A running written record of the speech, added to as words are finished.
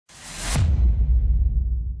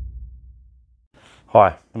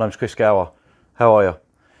Hi, my name's Gower. How are you?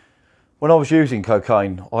 When I was using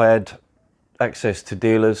cocaine, I had access to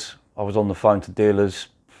dealers. I was on the phone to dealers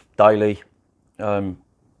daily,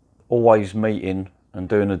 always meeting and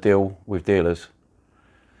doing a deal with dealers.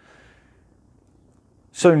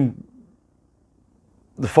 Soon,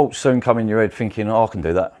 the thoughts soon come in your head thinking, oh, I can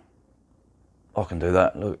do that. I can do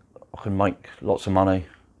that. Look, I can make lots of money,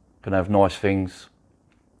 can have nice things.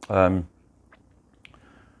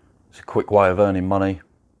 It's a quick way of earning money.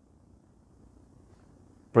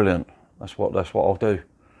 Brilliant. That's what I'll do.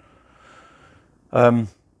 And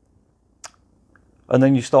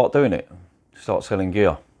then you start doing it. Start selling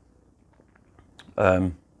gear.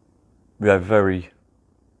 We have very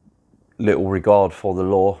little regard for the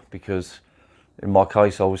law because, in my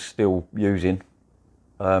case, I was still using.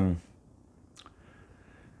 You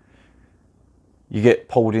get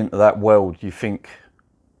pulled into that world. You think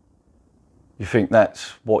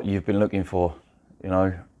that's what you've been looking for. You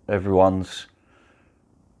know,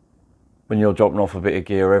 when you're dropping off a bit of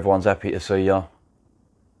gear, everyone's happy to see you.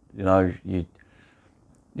 You know, you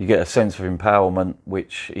get a sense of empowerment,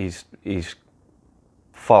 which is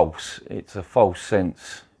false. It's a false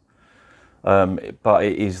sense, but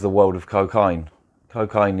it is the world of cocaine.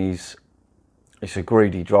 Cocaine it's a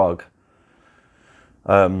greedy drug.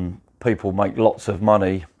 People make lots of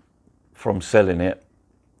money from selling it.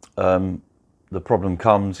 The problem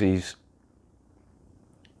comes is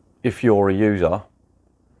if you're a user,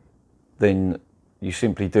 then you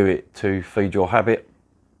simply do it to feed your habit.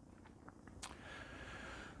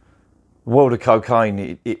 The world of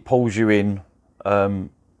cocaine, it pulls you in, and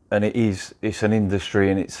it's an industry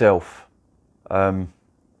in itself. The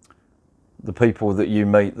people that you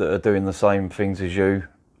meet that are doing the same things as you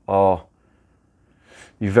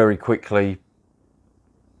very quickly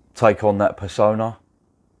take on that persona.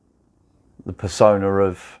 The persona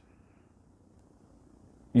of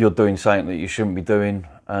you're doing something that you shouldn't be doing,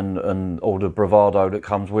 and all the bravado that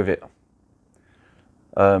comes with it.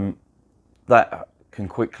 That can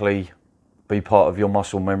quickly be part of your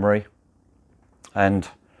muscle memory, and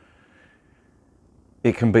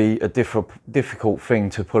it can be a difficult thing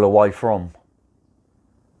to pull away from.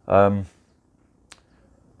 The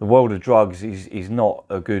world of drugs is not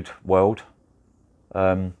a good world.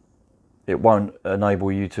 It won't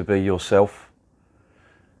enable you to be yourself,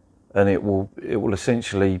 and it will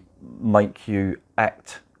essentially make you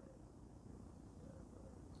act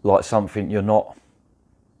like something you're not.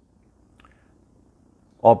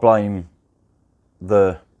 I blame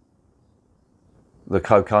the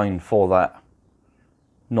cocaine for that,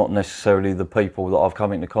 not necessarily the people that I've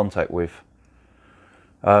come into contact with.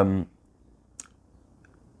 It's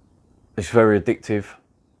very addictive.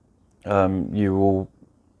 You will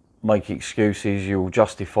make excuses, you will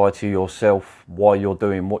justify to yourself why you're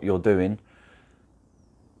doing what you're doing,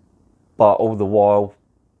 but all the while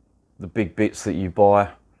the big bits that you buy,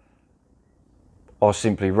 I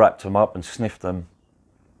simply wrapped them up and sniffed them,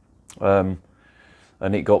 and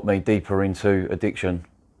it got me deeper into addiction.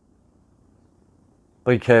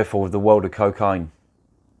 Be careful with the world of cocaine.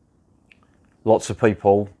 Lots of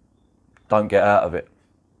people don't get out of it.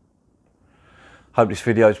 Hope this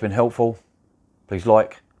video has been helpful. Please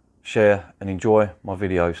like, share and enjoy my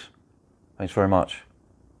videos. Thanks very much.